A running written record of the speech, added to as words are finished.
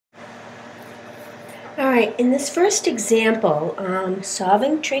All right, in this first example,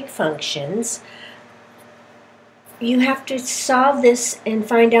 solving trig functions, you have to solve this and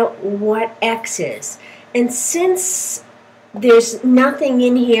find out what x is. And since there's nothing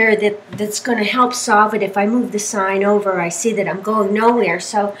in here that's going to help solve it, if I move the sign over, I see that I'm going nowhere.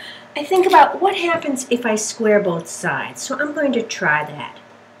 So I think about what happens if I square both sides. So I'm going to try that.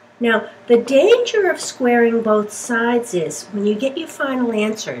 Now, the danger of squaring both sides is when you get your final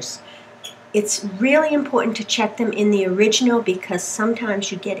answers, it's really important to check them in the original because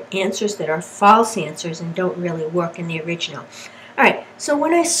sometimes you get answers that are false answers and don't really work in the original. All right, so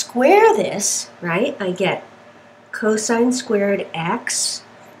when I square this, right, I get cosine squared x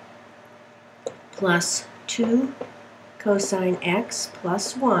plus 2 cosine x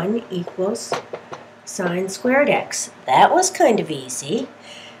plus 1 equals sine squared x. That was kind of easy.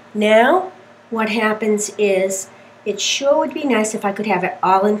 Now, what happens is, it sure would be nice if I could have it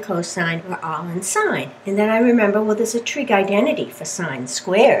all in cosine or all in sine. And then I remember, well, there's a trig identity for sine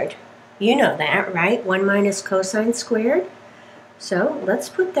squared. You know that, right? 1 minus cosine squared. So let's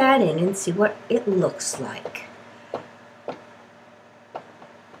put that in and see what it looks like.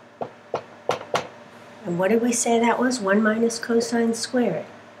 And what did we say that was? 1 minus cosine squared.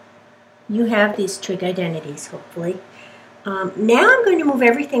 You have these trig identities, hopefully. Now I'm going to move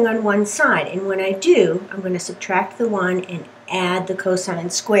everything on one side, and when I do, I'm going to subtract the 1 and add the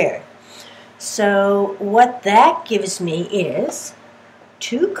cosine squared. So what that gives me is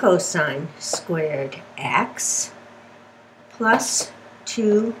 2 cosine squared x plus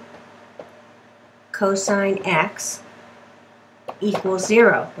 2 cosine x equals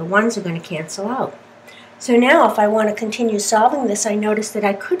 0. The 1's are going to cancel out. So now if I want to continue solving this, I notice that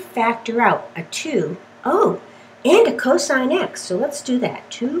I could factor out a 2. And a cosine x. So let's do that.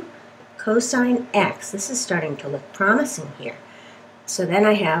 2 cosine x. This is starting to look promising here. So then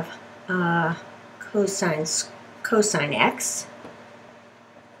I have cosine x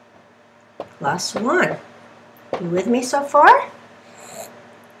plus 1. You with me so far?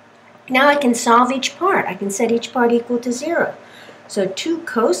 Now I can solve each part. I can set each part equal to 0. So 2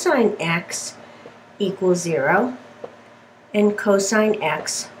 cosine x equals 0, and cosine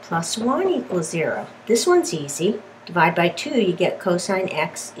x plus 1 equals 0. This one's easy. Divide by 2, you get cosine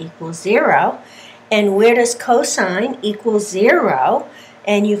x equals 0. And where does cosine equal 0?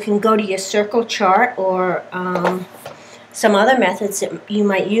 And you can go to your circle chart or some other methods that you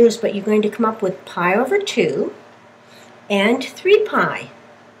might use, but you're going to come up with pi over 2 and 3 pi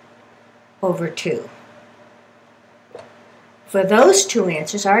over 2. For those two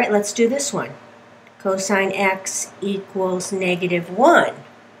answers, all right, let's do this one. Cosine x equals -1.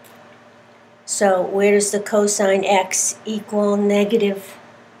 So where does the cosine x equal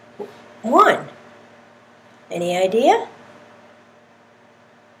 -1? Any idea?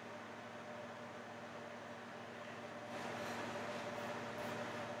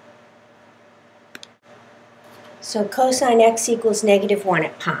 So cosine x equals -1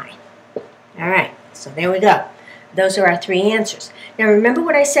 at pi. All right, so there we go. Those are our 3 answers. Now remember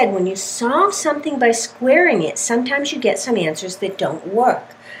what I said, when you solve something by squaring it, sometimes you get some answers that don't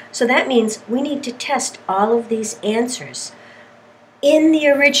work. So that means we need to test all of these answers in the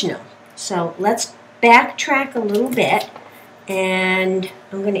original. So let's backtrack a little bit, and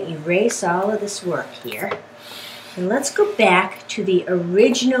I'm going to erase all of this work here. And let's go back to the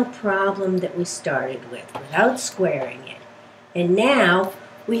original problem that we started with without squaring it. And now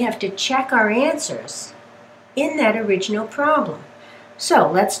we have to check our answers in that original problem. So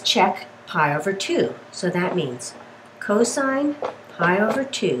let's check pi over 2. So that means cosine pi over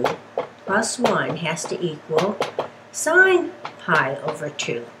 2 plus 1 has to equal sine pi over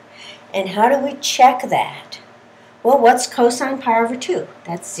 2. And how do we check that? Well, what's cosine pi over 2?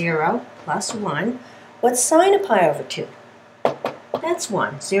 That's 0 plus 1. What's sine of pi over 2? That's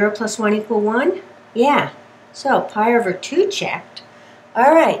 1. 0 plus 1 equal 1? Yeah. So pi over 2 checked.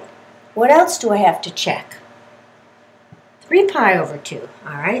 All right. What else do I have to check? 3 pi over 2.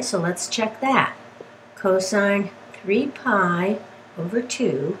 All right, so let's check that. Cosine 3 pi over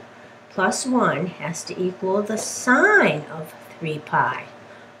 2 plus 1 has to equal the sine of 3 pi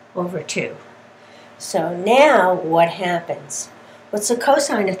over 2. So now what happens? What's the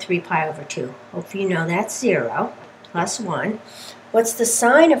cosine of 3 pi over 2? Hopefully you know that's 0 plus 1. What's the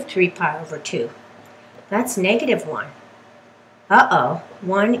sine of 3 pi over 2? That's -1. Uh-oh,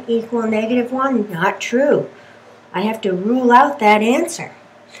 1 equal -1? Not true. I have to rule out that answer.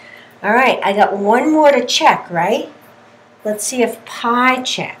 All right, I got one more to check, right? Let's see if pi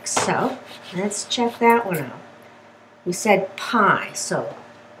checks. So let's check that one out. We said pi, so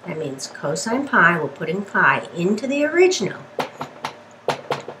that means cosine pi, we're putting pi into the original.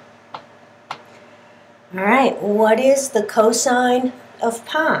 All right, what is the cosine of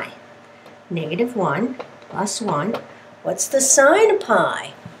pi? -1 plus 1. What's the sine of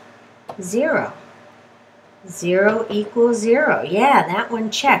pi? 0. 0 equals 0. Yeah, that one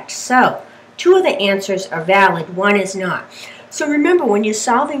checked. So, 2 of the answers are valid, 1 is not. So remember, when you're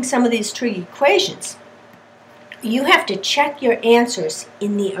solving some of these trig equations, you have to check your answers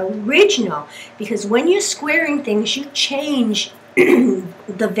in the original, because when you're squaring things, you change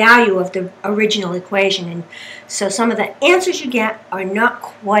the value of the original equation, and so some of the answers you get are not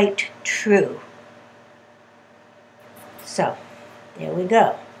quite true. So, there we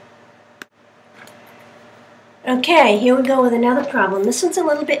go. Okay, here we go with another problem. This one's a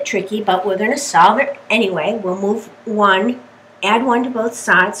little bit tricky, but we're going to solve it anyway. We'll move 1, add 1 to both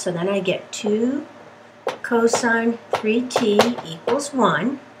sides, so then I get 2 cosine 3t equals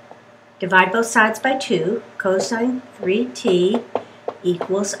 1. Divide both sides by 2. Cosine 3t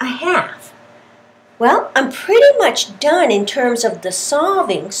equals 1/2. Well, I'm pretty much done in terms of the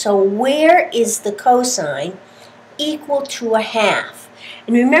solving, so where is the cosine equal to 1/2?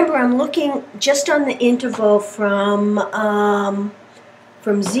 And remember, I'm looking just on the interval from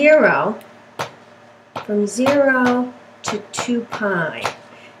 0 to 2 pi.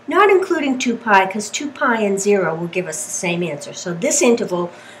 Not including 2 pi, because 2 pi and 0 will give us the same answer. So this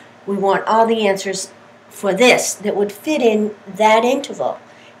interval, we want all the answers for this that would fit in that interval.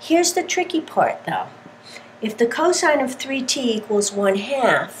 Here's the tricky part, though. If the cosine of 3t equals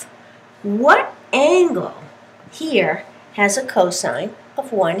 1/2, what angle here has a cosine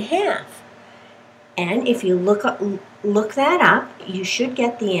of 1/2? And if you look that up, you should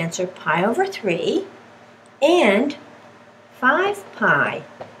get the answer pi over 3 and 5 pi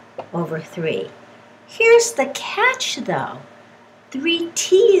over 3. Here's the catch, though.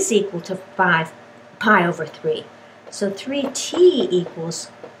 3t is equal to 5 pi over 3. So 3t equals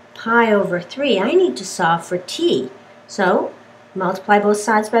pi over 3. I need to solve for t. So multiply both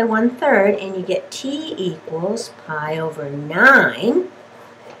sides by 1/3 and you get t equals pi over 9.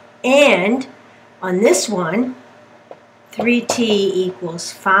 And on this one, 3t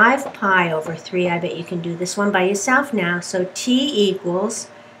equals 5 pi over 3. I bet you can do this one by yourself now. So t equals,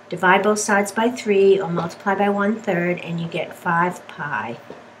 divide both sides by 3 or multiply by 1/3 and you get 5 pi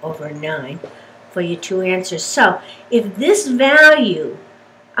over 9 for your 2 answers. So if this value,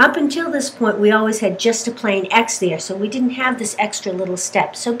 up until this point, we always had just a plain x there, so we didn't have this extra little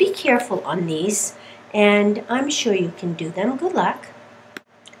step. So be careful on these, and I'm sure you can do them. Good luck.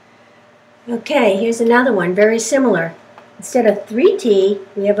 Okay, here's another one, very similar. Instead of 3t,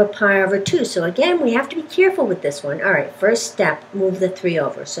 we have a pi over 2. So again, we have to be careful with this one. All right, first step, move the 3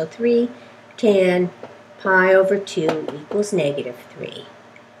 over. So 3 tan pi over 2 equals -3.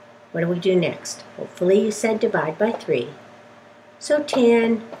 What do we do next? Hopefully you said divide by 3. So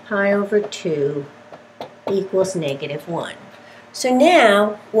tan pi over 2 equals -1. So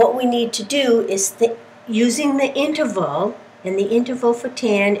now what we need to do is using the interval, and the interval for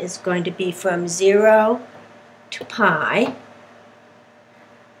tan is going to be from 0 to pi.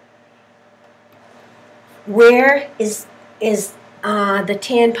 Where is the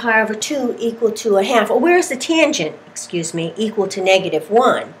tan pi over 2 equal to 1/2? Or where is the tangent, equal to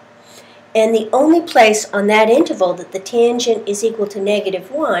 -1? And the only place on that interval that the tangent is equal to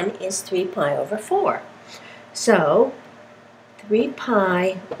 -1 is 3 pi over 4. So 3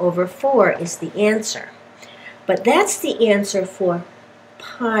 pi over 4 is the answer. But that's the answer for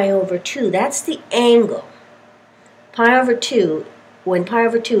pi over 2. That's the angle. Pi over 2, when pi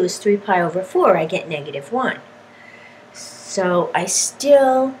over 2 is 3 pi over 4, I get -1. So I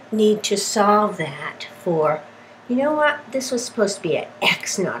still need to solve that for, you know what, this was supposed to be an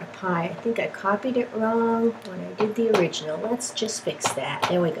x, not a pi. I think I copied it wrong when I did the original. Let's just fix that.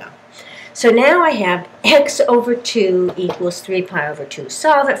 There we go. So now I have x over 2 equals 3 pi over 2.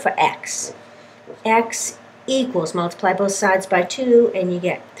 Solve it for x. X equals, multiply both sides by 2, and you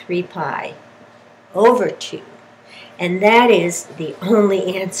get 3 pi over 2. And that is the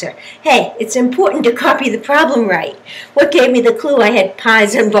only answer. Hey, it's important to copy the problem right. What gave me the clue? I had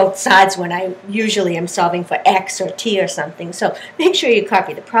pi's on both sides when I usually am solving for x or t or something. So make sure you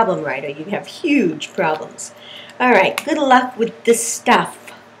copy the problem right or you have huge problems. All right, good luck with this stuff.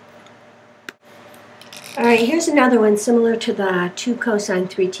 All right, here's another one similar to the 2 cosine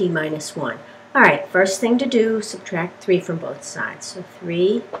 3t minus 1. All right, first thing to do, subtract 3 from both sides. So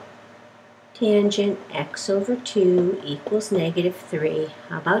 3 tangent x over 2 equals -3.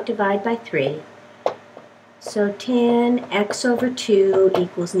 How about divide by 3? So tan x over 2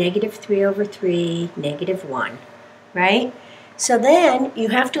 equals -3 over 3, -1, right? So then you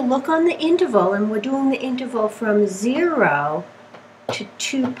have to look on the interval, and we're doing the interval from 0 to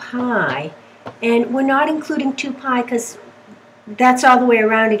 2 pi. And we're not including 2 pi because that's all the way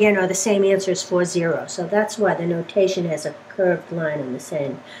around again, or the same answer as 4, 0. So that's why the notation has a curved line on this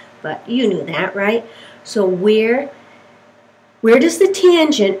end. But you knew that, right? So where does the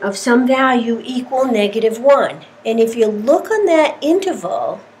tangent of some value equal -1? And if you look on that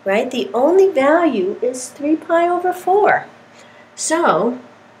interval, right, the only value is 3 pi over 4. So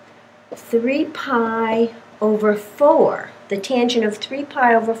 3 pi over 4, the tangent of 3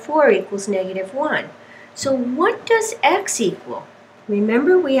 pi over 4 equals -1. So what does x equal?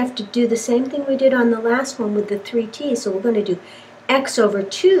 Remember, we have to do the same thing we did on the last one with the 3t. So we're going to do x over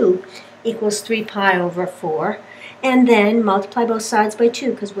 2 equals 3 pi over 4. And then multiply both sides by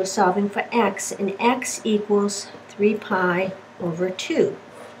 2 because we're solving for x. And x equals 3 pi over 2.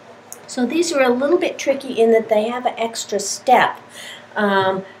 So these are a little bit tricky in that they have an extra step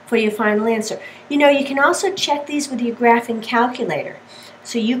for your final answer. You know, you can also check these with your graphing calculator.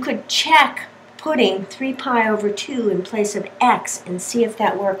 So you could check putting 3 pi over 2 in place of x and see if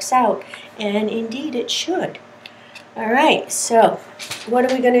that works out. And indeed it should. All right, so what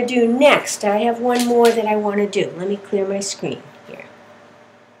are we going to do next? I have one more that I want to do. Let me clear my screen here.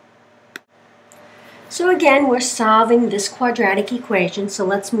 So again, we're solving this quadratic equation, so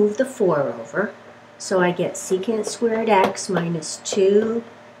let's move the 4 over. So I get secant squared x minus 2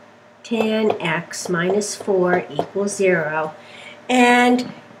 tan x minus 4 equals 0.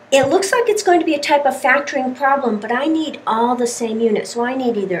 And it looks like it's going to be a type of factoring problem, but I need all the same units. So I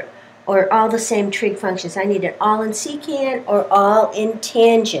need either, or all the same trig functions. I need it all in secant or all in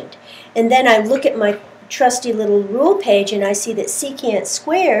tangent. And then I look at my trusty little rule page and I see that secant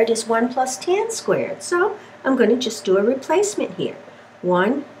squared is 1 plus tan squared. So I'm going to just do a replacement here.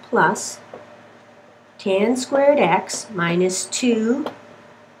 1 plus tan squared x minus 2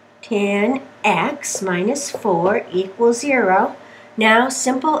 tan x minus 4 equals 0. Now,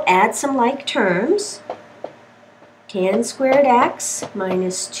 simple, add some like terms. Tan squared x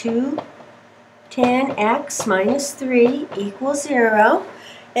minus 2 tan x minus 3 equals 0.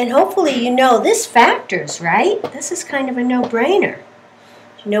 And hopefully you know this factors, right? This is kind of a no-brainer.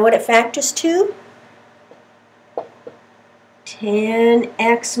 Do you know what it factors to? Tan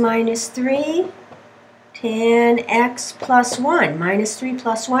x minus 3, tan x plus 1. Minus 3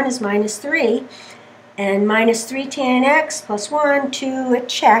 plus 1 is minus 3. And minus 3 tan x plus 1, 2, it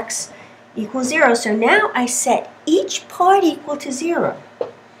checks, equals 0. So now I set each part equal to 0.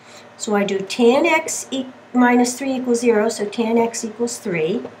 So I do tan x minus 3 equals 0, so tan x equals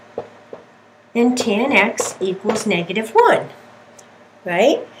 3. And tan x equals -1,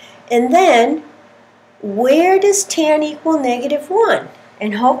 right? And then, where does tan equal -1?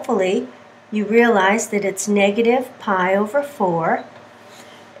 And hopefully you realize that it's negative pi over 4.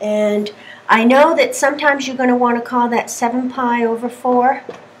 And I know that sometimes you're going to want to call that 7 pi over 4,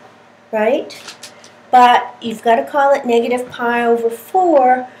 right? But you've got to call it negative pi over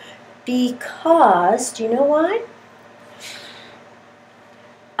 4 because, do you know why?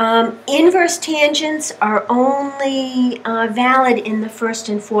 Inverse tangents are only valid in the first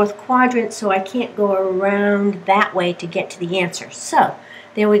and fourth quadrant, so I can't go around that way to get to the answer. So,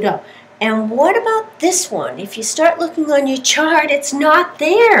 there we go. And what about this one? If you start looking on your chart, it's not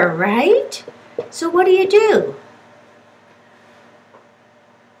there, right? So what do?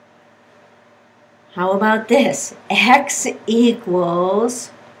 How about this? X equals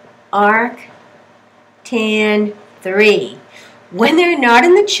arc tan 3. When they're not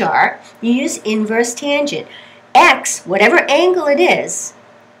in the chart, you use inverse tangent. X, whatever angle it is,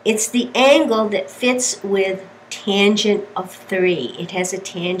 it's the angle that fits with tangent of 3. It has a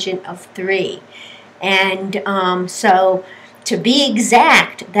tangent of 3. And so to be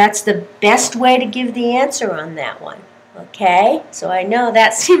exact, that's the best way to give the answer on that one. Okay? So I know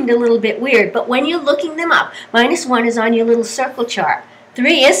that seemed a little bit weird, but when you're looking them up, -1 is on your little circle chart.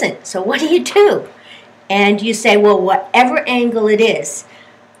 3 isn't. So what do? And you say, well, whatever angle it is,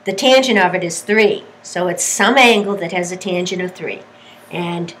 the tangent of it is 3. So it's some angle that has a tangent of 3.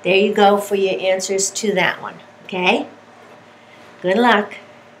 And there you go for your answers to that one. Okay? Good luck.